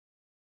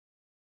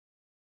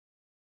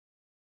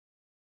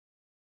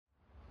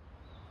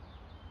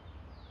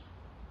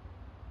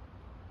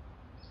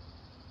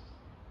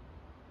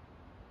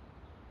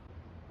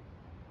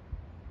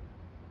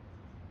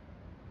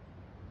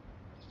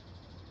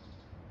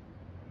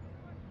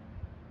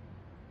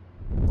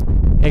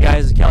Hey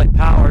guys, it's Kelly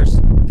Powers.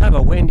 Kind of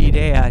a windy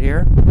day out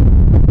here,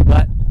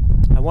 but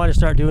I want to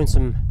start doing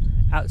some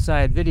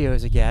outside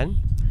videos again.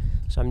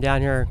 So I'm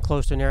down here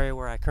close to an area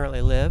where I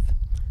currently live,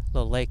 a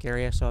little lake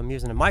area, so I'm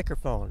using a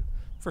microphone.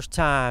 First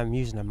time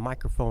using a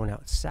microphone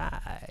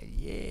outside,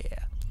 yeah.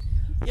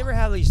 You ever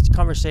have these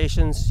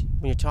conversations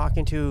when you're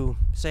talking to,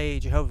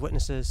 say, Jehovah's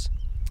Witnesses,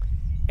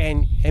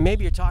 and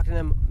maybe you're talking to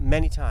them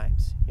many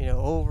times, you know,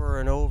 over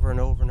and over and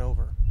over and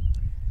over.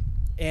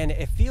 And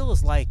it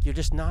feels like you're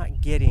just not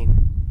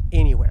getting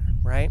anywhere,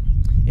 right?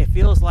 It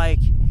feels like,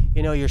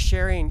 you know, you're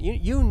sharing,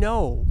 you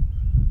know,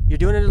 you're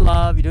doing it in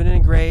love, you're doing it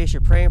in grace,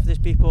 you're praying for these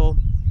people,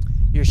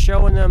 you're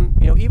showing them,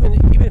 you know, even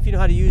if you know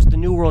how to use the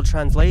New World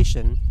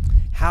Translation,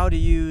 how to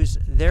use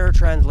their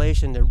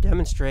translation to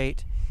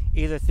demonstrate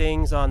either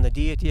things on the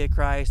deity of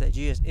Christ, that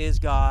Jesus is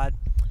God,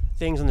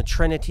 things on the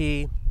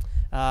Trinity,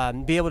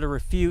 be able to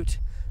refute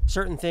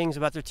certain things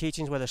about their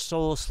teachings, whether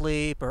soul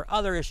sleep or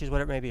other issues,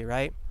 whatever it may be,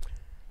 right?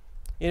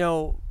 You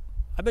know,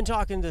 I've been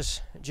talking to this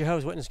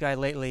Jehovah's Witness guy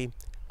lately,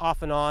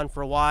 off and on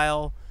for a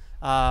while,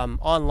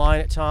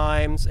 online at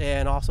times,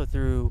 and also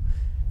through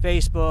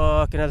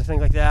Facebook and other things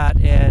like that.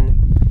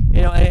 And,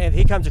 you know, if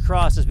he comes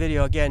across this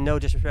video, again, no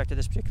disrespect to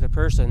this particular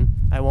person,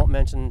 I won't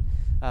mention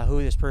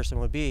who this person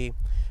would be,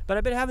 but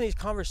I've been having these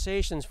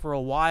conversations for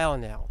a while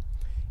now.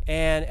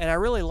 And I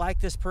really like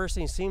this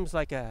person. He seems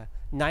like a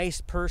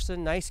nice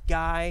person, nice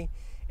guy,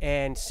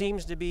 and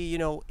seems to be, you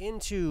know,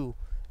 into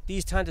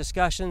these kind of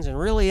discussions and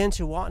really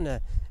into wanting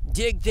to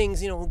dig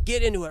things, you know,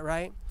 get into it,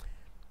 right?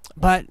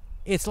 But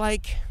it's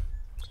like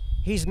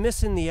he's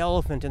missing the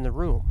elephant in the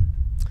room.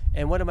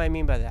 And what do I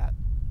mean by that?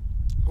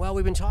 Well,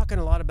 we've been talking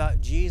a lot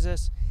about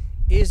Jesus.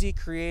 Is he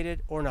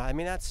created or not? I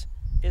mean,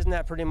 isn't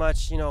that pretty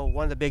much, you know,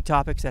 one of the big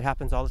topics that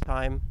happens all the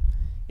time?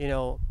 You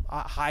know,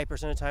 a high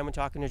percent of the time when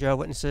talking to Jehovah's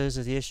Witnesses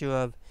is the issue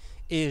of,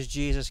 is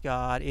Jesus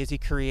God? Is he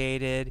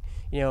created?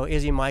 You know,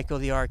 is he Michael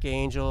the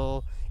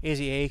Archangel? Is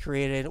he A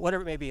created?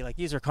 Whatever it may be. Like,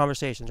 these are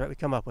conversations, right, we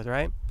come up with,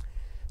 right?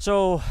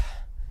 So,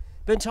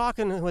 been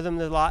talking with them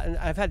a lot, and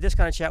I've had this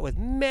kind of chat with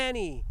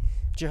many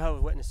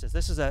Jehovah's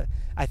Witnesses.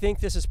 I think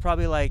this is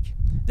probably like,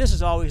 this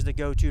is always the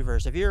go-to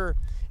verse. If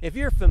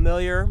you're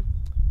familiar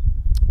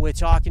with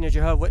talking to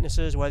Jehovah's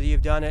Witnesses, whether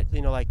you've done it,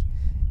 you know, like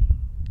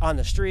on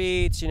the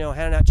streets, you know,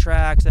 handing out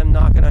tracts, them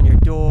knocking on your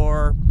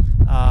door,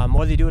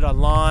 whether you do it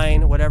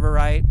online, whatever,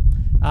 right?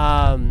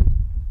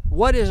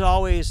 What is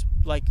always,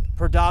 like,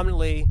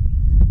 predominantly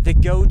the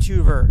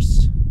go-to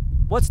verse?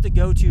 What's the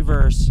go-to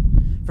verse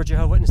for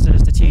Jehovah's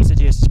Witnesses to teach that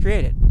Jesus is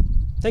created?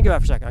 Think about it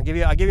for a second. I'll give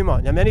you a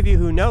moment. Now, many of you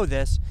who know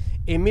this,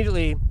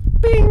 immediately,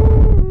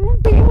 bing,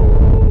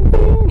 bing,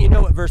 bing, you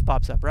know what verse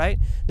pops up, right?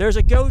 There's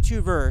a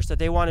go-to verse that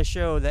they want to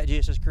show that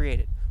Jesus is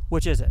created.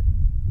 Which is it?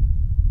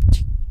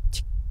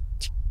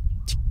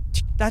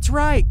 That's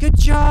right. Good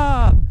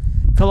job.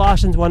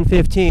 Colossians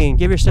 1:15.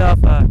 Give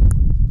yourself a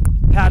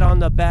pat on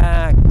the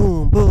back.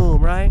 Boom,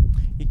 boom, right?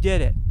 You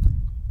did it.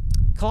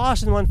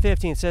 Colossians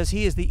 1:15 says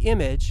he is the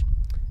image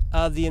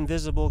of the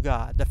invisible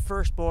God, the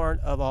firstborn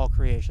of all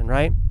creation,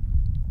 right?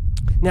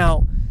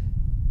 Now,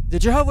 the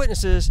Jehovah's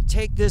Witnesses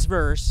take this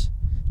verse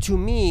to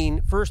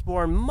mean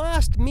firstborn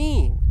must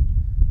mean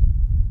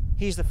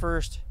he's the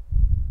first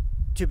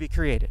to be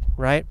created,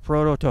 right?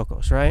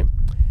 Prototokos, right?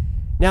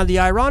 Now, the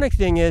ironic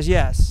thing is,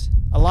 yes,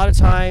 a lot of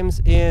times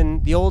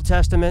in the Old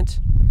Testament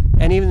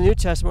and even the New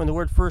Testament, when the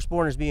word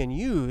firstborn is being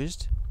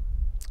used,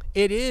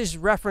 it is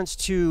reference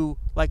to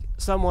like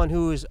someone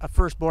who is a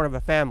firstborn of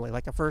a family,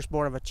 like a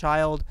firstborn of a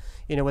child,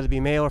 you know, whether it be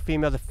male or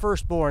female, the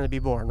firstborn to be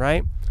born,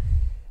 right?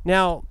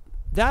 Now,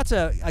 that's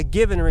a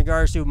given in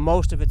regards to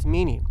most of its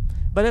meaning,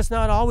 but it's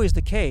not always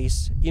the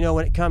case, you know,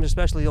 when it comes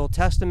especially the Old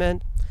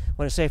Testament.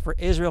 When it say for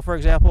Israel, for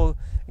example,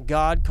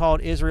 God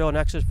called Israel in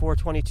Exodus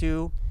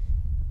 4:22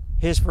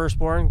 his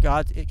firstborn.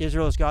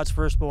 Israel is God's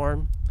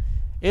firstborn.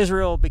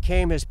 Israel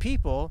became his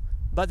people,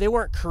 but they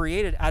weren't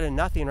created out of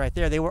nothing right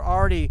there. They were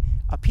already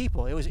a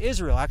people. It was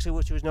Israel, actually,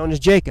 which was known as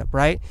Jacob,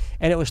 right?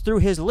 And it was through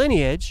his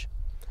lineage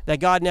that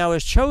God now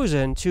has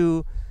chosen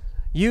to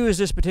use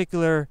this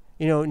particular,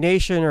 you know,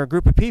 nation or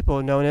group of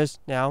people known as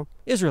now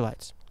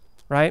Israelites,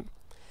 right?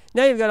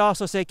 Now you've got to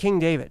also say King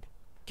David.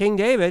 King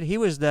David, he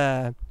was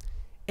the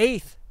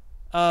 8th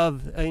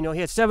of, you know, he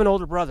had 7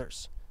 older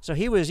brothers. So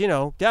he was, you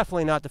know,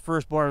 definitely not the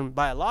firstborn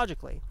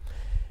biologically.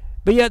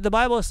 But yet the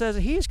Bible says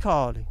that he's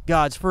called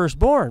God's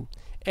firstborn.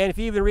 And if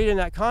you even read in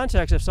that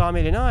context of Psalm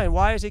 89,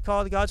 why is he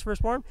called God's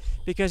firstborn?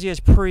 Because he has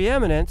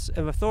preeminence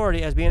of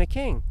authority as being a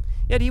king.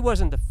 Yet he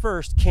wasn't the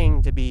first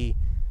king to be,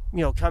 you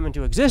know, come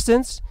into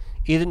existence.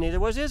 Neither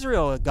was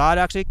Israel. God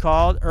actually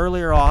called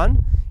earlier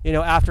on, you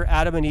know, after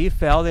Adam and Eve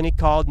fell, then he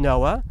called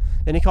Noah,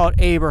 then he called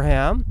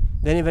Abraham,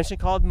 then he eventually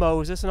called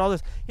Moses and all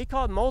this. He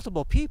called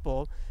multiple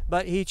people,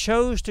 but he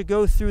chose to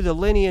go through the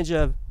lineage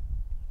of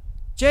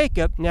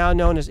Jacob, now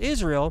known as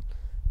Israel,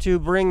 to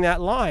bring that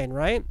line,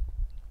 right?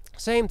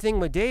 Same thing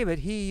with David.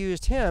 He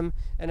used him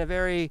in a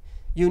very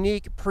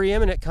unique,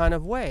 preeminent kind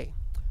of way.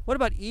 What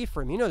about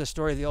Ephraim? You know the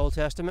story of the Old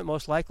Testament,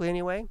 most likely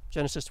anyway.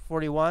 Genesis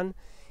 41.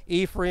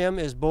 Ephraim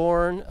is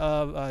born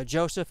of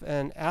Joseph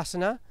and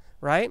Asenah,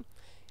 right?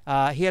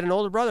 he had an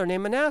older brother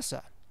named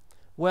Manasseh.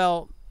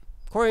 Well,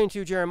 according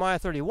to Jeremiah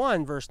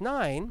 31, verse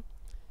 9,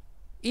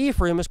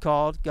 Ephraim is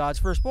called God's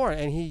firstborn,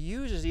 and he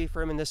uses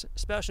Ephraim in this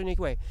special, unique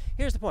way.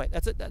 Here's the point.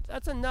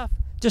 That's enough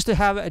just to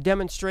have a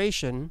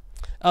demonstration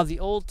of the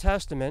Old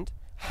Testament,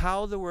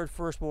 how the word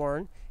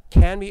firstborn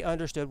can be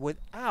understood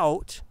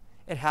without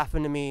it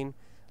having to mean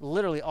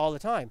literally all the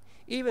time.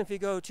 Even if you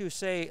go to,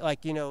 say,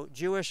 like,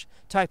 Jewish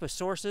type of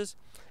sources,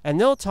 and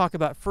they'll talk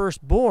about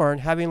firstborn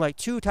having like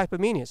two type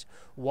of meanings.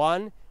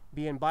 One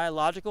being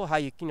biological, how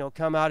you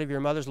come out of your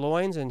mother's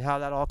loins and how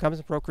that all comes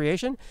in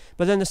procreation.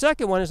 But then the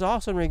second one is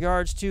also in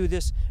regards to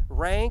this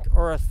rank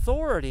or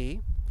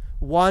authority,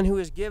 one who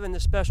is given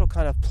this special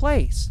kind of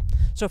place.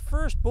 So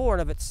firstborn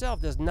of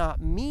itself does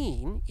not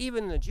mean,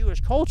 even in the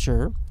Jewish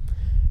culture,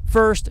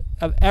 first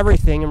of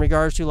everything in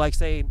regards to, like,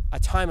 say, a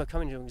time of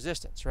coming into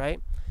existence, right?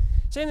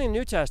 Same thing in the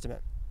New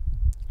Testament.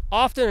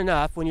 Often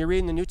enough, when you're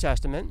reading the New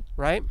Testament,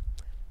 right,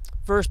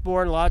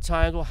 firstborn a lot of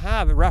times will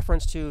have a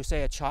reference to,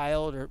 say, a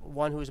child or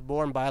one who is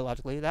born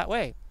biologically that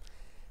way.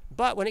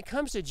 But when it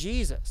comes to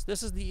Jesus,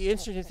 this is the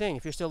interesting thing,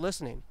 if you're still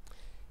listening.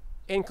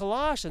 In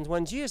Colossians,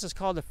 when Jesus is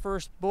called the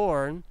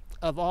firstborn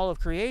of all of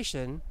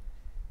creation,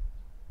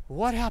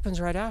 what happens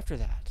right after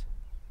that?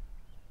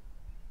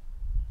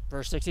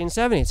 Verse 16 and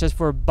 17, it says,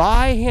 "For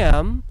by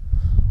him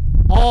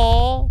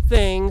all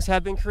things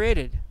have been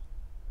created,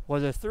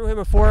 whether through him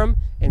or for him,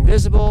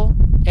 invisible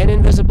and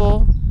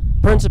invisible,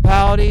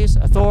 principalities,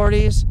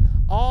 authorities,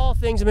 all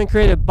things have been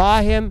created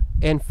by him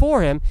and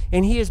for him,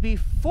 and he is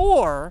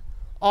before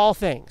all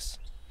things."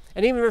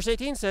 And even verse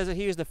 18 says that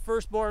he is the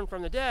firstborn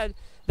from the dead,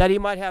 that he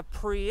might have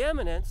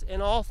preeminence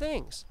in all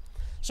things.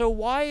 So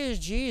why is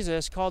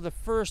Jesus called the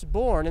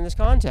firstborn in this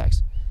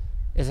context?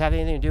 Does it have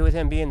anything to do with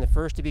him being the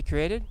first to be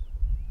created?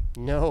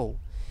 No.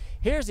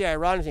 Here's the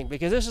ironic thing,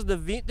 because this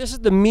is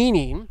the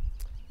meaning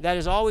that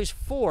is always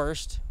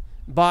forced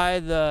by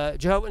the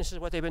Jehovah Witnesses,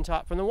 what they've been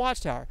taught from the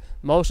Watchtower.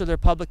 Most of their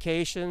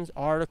publications,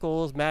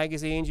 articles,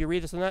 magazines, you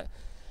read this and that.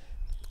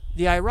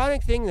 The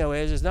ironic thing, though,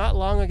 is not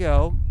long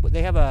ago,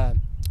 they have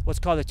what's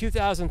called the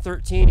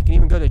 2013, you can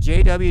even go to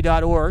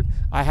jw.org.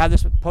 I have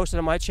this posted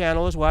on my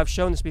channel as well. I've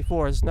shown this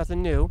before. It's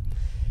nothing new.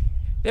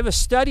 They have a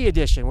study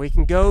edition where you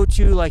can go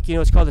to, like,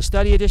 it's called the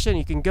study edition.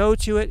 You can go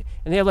to it,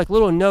 and they have like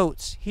little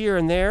notes here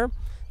and there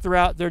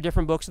throughout their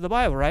different books of the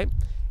Bible, right?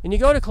 And you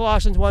go to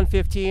Colossians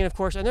 1:15, of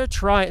course, and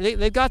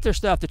they've got their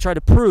stuff to try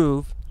to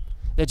prove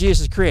that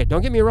Jesus is created.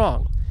 Don't get me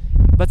wrong.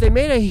 But they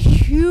made a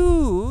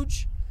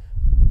huge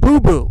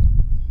boo-boo.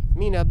 I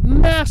mean, a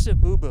massive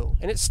boo-boo.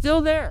 And it's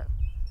still there.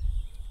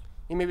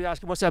 You may be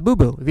asking, what's that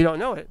boo-boo? If you don't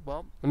know it,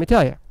 well, let me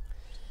tell you.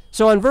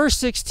 So in verse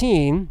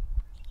 16,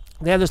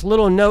 they have this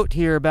little note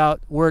here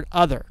about word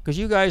other. Because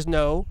you guys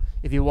know,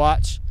 if you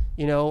watch,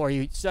 or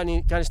you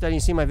study,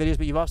 see my videos,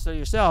 but you've also studied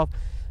yourself,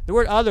 the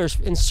word other is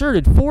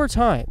inserted four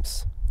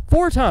times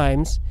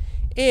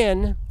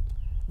in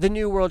the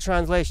New World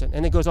Translation.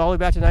 And it goes all the way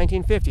back to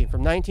 1950.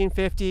 From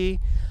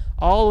 1950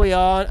 all the way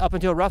on up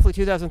until roughly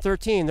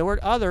 2013, the word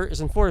other is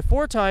inserted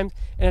four times,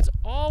 and it's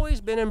always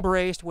been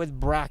embraced with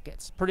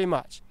brackets, pretty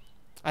much.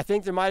 I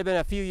think there might have been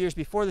a few years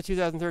before the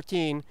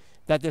 2013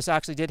 that this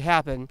actually did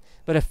happen,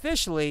 but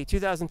officially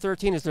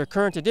 2013 is their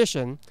current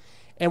edition.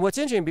 And what's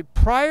interesting,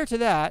 prior to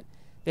that,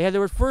 they had the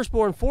word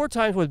firstborn four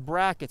times with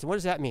brackets. And what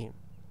does that mean?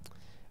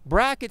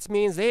 Brackets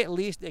means they at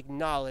least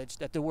acknowledge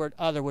that the word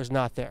other was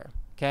not there,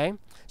 okay?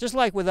 Just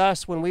like with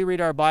us, when we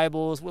read our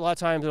Bibles, a lot of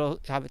times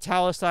it'll have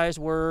italicized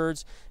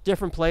words,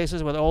 different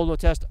places with Old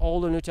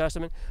or New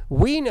Testament.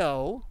 We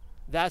know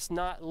that's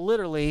not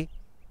literally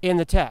in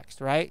the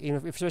text, right?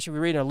 Especially if we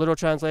read a literal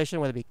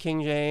translation, whether it be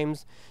King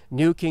James,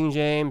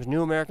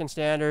 New American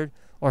Standard,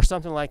 or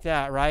something like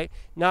that, right?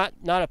 Not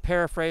a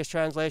paraphrase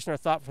translation or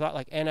thought for thought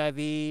like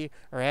NIV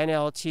or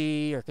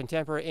NLT or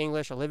Contemporary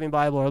English or Living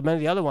Bible or many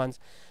of the other ones.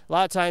 A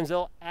lot of times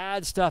they'll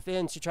add stuff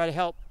in to try to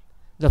help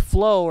the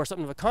flow or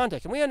something of a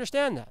context, and we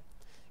understand that.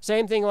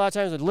 Same thing a lot of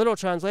times with literal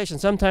translation.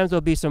 Sometimes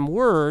there'll be some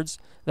words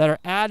that are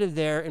added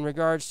there in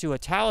regards to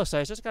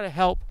italicized, just got to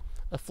help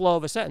the flow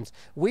of a sentence.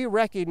 We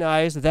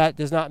recognize that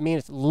does not mean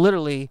it's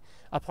literally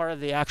a part of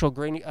the actual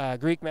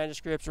Greek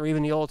manuscripts or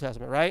even the Old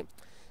Testament, right?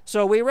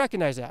 So we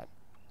recognize that.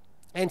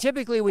 And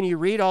typically when you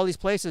read all these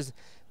places,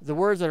 the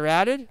words that are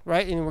added,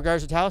 right, in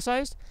regards to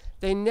italicized,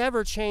 they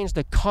never change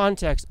the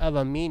context of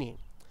a meaning.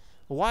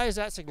 Why is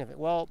that significant?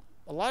 Well,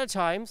 a lot of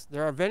times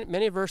there are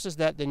many verses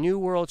that the New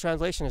World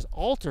Translation has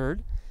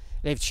altered.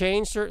 They've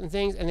changed certain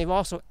things, and they've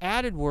also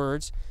added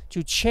words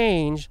to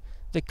change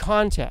the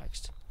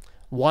context.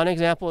 One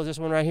example is this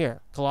one right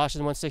here,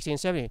 Colossians 1:16 and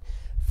 17.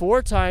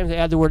 Four times they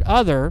add the word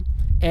other,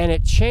 and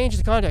it changes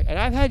the context. And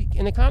I've had,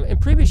 in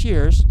previous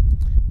years,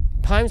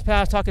 times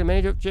past, talking to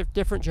many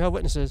different Jehovah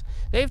Witnesses,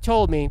 they've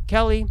told me,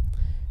 Kelly,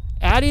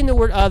 adding the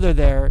word other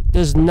there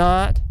does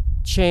not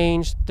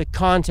change the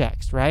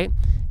context, right?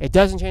 It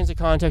doesn't change the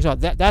context at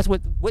all. That's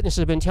what witnesses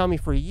have been telling me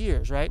for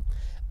years, right?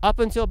 Up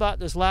until about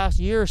this last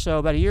year or so,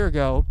 about a year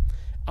ago,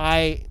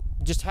 I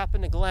just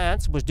happened to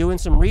glance, was doing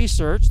some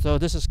research. So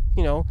this is,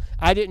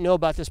 I didn't know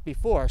about this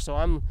before. So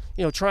I'm,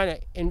 trying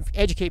to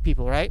educate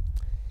people, right?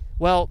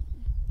 Well,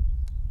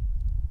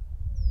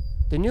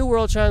 the New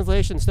World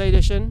Translation Study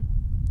Edition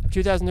of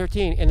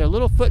 2013, in their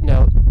little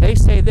footnote, they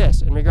say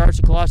this in regards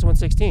to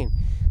Colossians 1:16.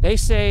 They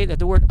say that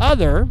the word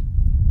other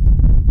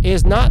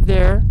is not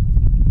there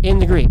in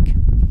the Greek.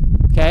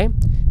 Okay?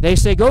 They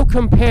say go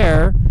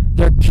compare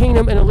their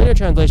Kingdom and Linear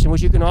Translation,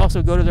 which you can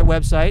also go to their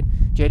website,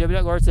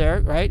 jw.org, it's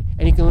there, right?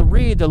 And you can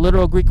read the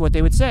literal Greek, what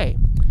they would say.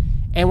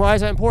 And why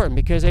is that important?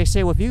 Because they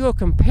say, well, if you go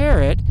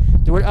compare it,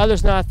 the word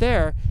other's not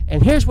there.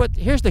 And here's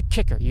the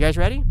kicker. You guys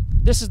ready?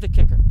 This is the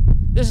kicker.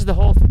 This is the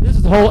whole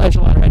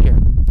enchilada right here.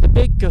 The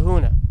big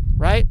kahuna,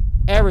 right?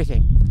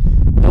 Everything.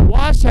 The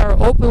Watchtower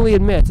openly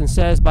admits and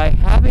says by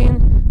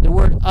having the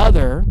word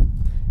other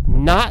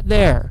not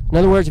there. In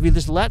other words, if you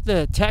just let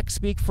the text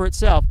speak for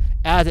itself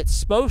as it's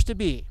supposed to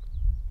be,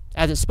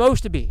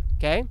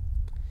 okay?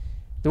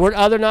 The word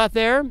other not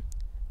there,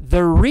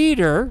 the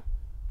reader,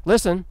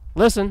 listen,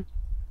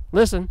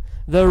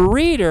 the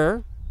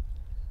reader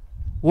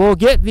will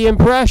get the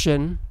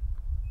impression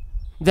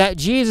that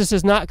Jesus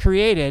is not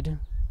created,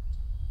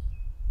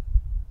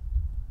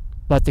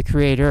 but the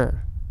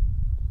creator.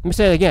 Let me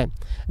say it again.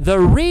 The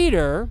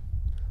reader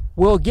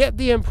will get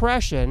the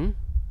impression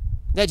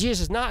that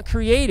Jesus is not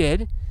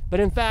created, but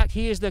in fact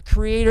he is the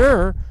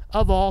creator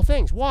of all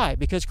things. Why?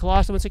 Because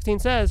Colossians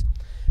 1:16 says,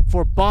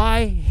 for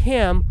by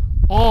him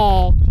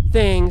all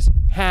things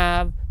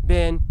have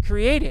been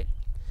created.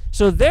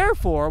 So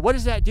therefore, what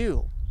does that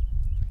do?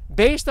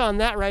 Based on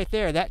that right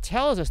there, that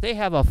tells us they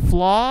have a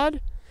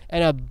flawed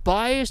and a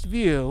biased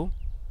view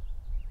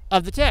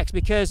of the text,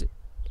 because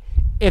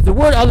if the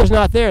word other is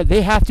not there,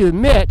 they have to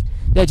admit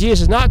that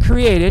Jesus is not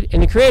created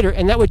and the creator,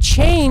 and that would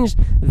change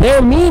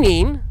their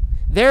meaning,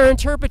 their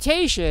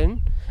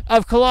interpretation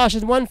of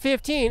Colossians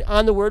 1:15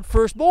 on the word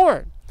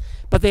firstborn.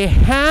 But they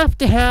have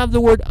to have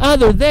the word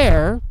other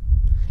there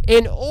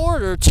in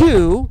order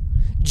to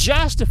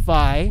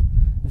justify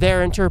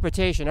their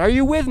interpretation. Are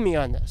you with me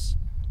on this?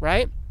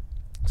 Right?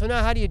 So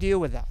now how do you deal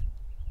with that?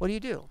 What do you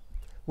do?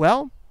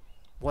 Well,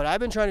 what I've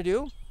been trying to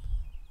do,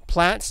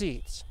 plant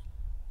seeds.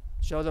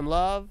 Show them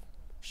love,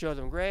 show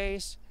them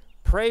grace,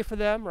 pray for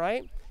them,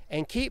 right?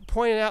 And keep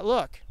pointing out,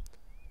 look,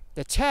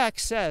 the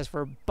text says,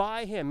 for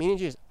by him, meaning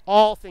Jesus,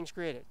 all things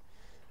created.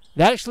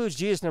 That excludes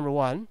Jesus, number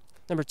one.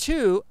 Number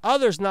two,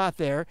 others not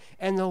there,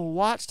 and the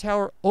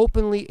Watchtower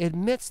openly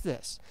admits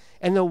this.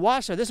 And the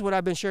Watchtower, this is what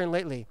I've been sharing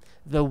lately,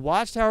 the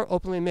Watchtower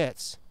openly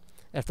admits,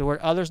 if the word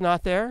others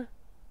not there,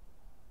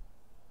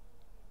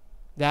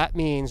 that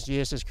means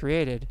Jesus is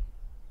created.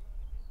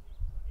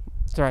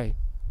 Sorry,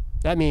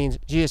 that means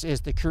Jesus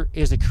is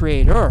the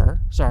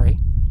creator, sorry,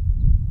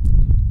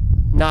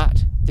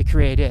 not the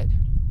created.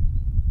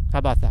 How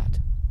about that?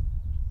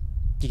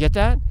 Do you get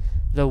that?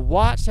 The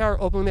Watchtower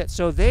openly admits.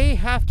 So they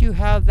have to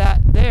have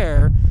that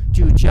there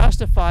to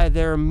justify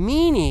their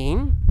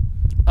meaning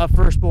of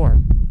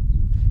firstborn.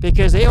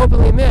 Because they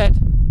openly admit,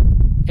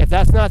 if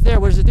that's not there,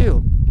 what does it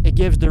do? It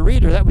gives the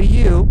reader, that would be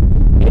you,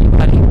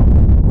 anybody,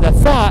 the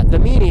thought, the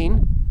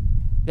meaning,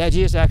 that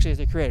Jesus actually is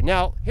the creator.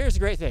 Now, here's the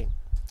great thing.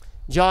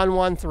 John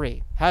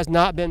 1:3 has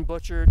not been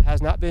butchered,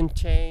 has not been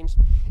changed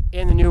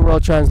in the New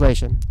World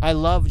Translation. I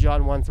love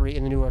John 1:3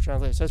 in the New World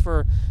Translation. It says,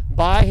 for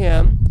by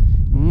him,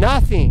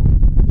 nothing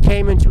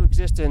came into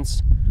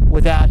existence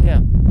without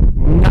him.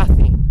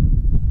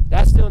 Nothing.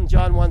 That's still in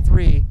John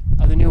 1:3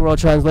 of the New World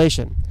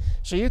Translation.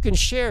 So you can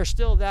share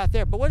still that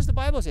there. But what does the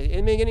Bible say?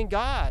 In the beginning,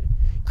 God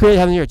created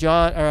heaven and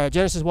earth.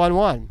 Genesis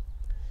 1:1.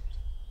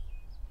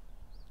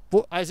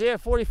 Isaiah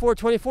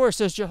 44:24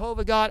 says,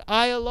 Jehovah God,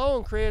 I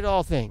alone created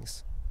all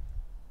things.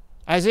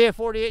 Isaiah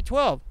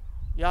 48:12,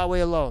 Yahweh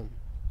alone.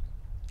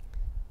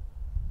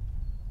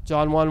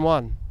 John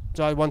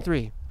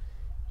 1:3.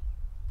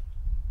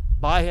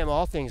 By him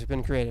all things have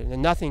been created,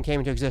 and nothing came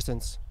into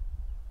existence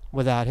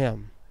without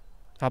him.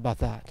 How about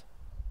that?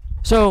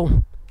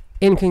 So,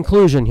 in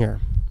conclusion here,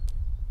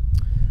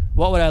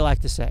 what would I like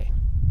to say?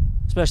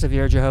 Especially if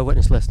you're a Jehovah's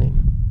Witness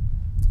listening.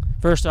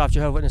 First off,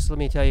 Jehovah's Witness, let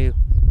me tell you,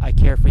 I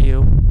care for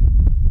you.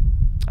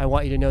 I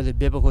want you to know the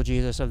biblical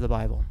Jesus of the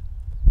Bible.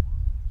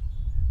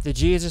 The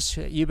Jesus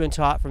you've been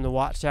taught from the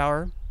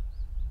Watchtower,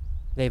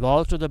 they've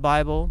altered the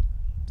Bible.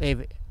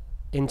 They've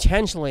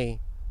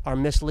intentionally are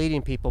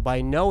misleading people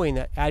by knowing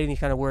that adding these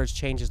kind of words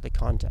changes the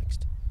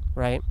context,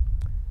 right?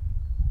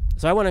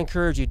 So I want to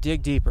encourage you,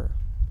 dig deeper.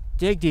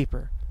 Dig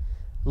deeper.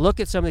 Look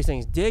at some of these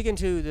things. Dig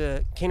into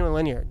the Kingdom and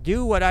Linear.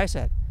 Do what I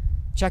said.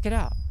 Check it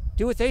out.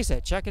 Do what they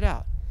said. Check it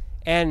out.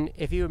 And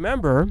if you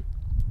remember,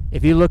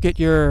 if you look at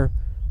your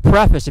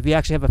preface, if you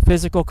actually have a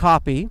physical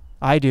copy,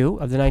 I do,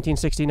 of the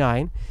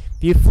 1969,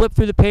 if you flip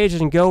through the pages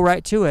and go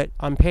right to it,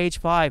 on page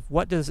 5,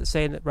 what does it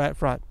say right up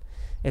front?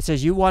 It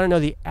says, you want to know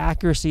the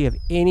accuracy of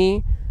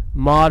any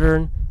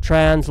modern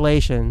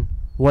translation,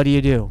 what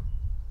do?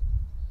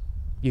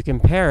 You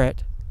compare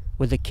it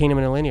with the Kingdom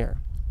and the Linear.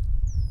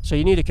 So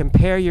you need to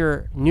compare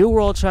your New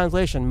World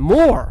Translation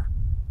more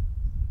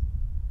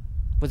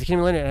with the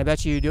Kingdom and Linear. And I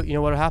bet you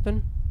know what will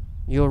happen?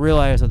 You'll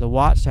realize that the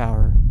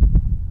Watchtower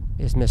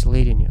is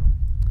misleading you.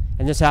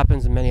 And this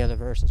happens in many other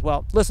verses.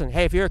 Well, listen,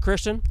 hey, if you're a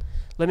Christian,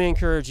 let me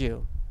encourage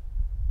you.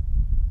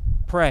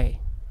 pray.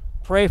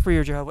 Pray for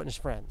your Jehovah Witness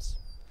friends.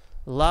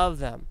 Love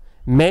them.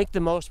 Make the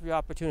most of your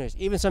opportunities.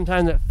 Even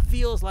sometimes it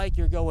feels like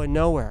you're going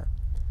nowhere.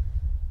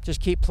 Just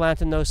keep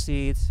planting those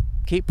seeds.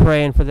 Keep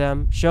praying for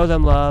them. Show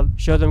them love.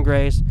 Show them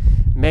grace.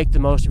 Make the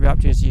most of your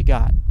opportunities you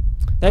got.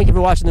 Thank you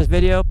for watching this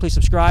video. Please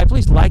subscribe.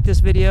 Please like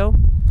this video.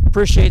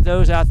 Appreciate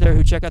those out there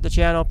who check out the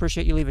channel.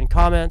 Appreciate you leaving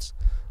comments.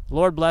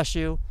 Lord bless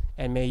you,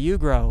 and may you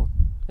grow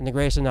in the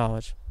grace and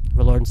knowledge of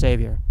our Lord and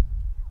Savior,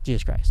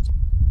 Jesus Christ.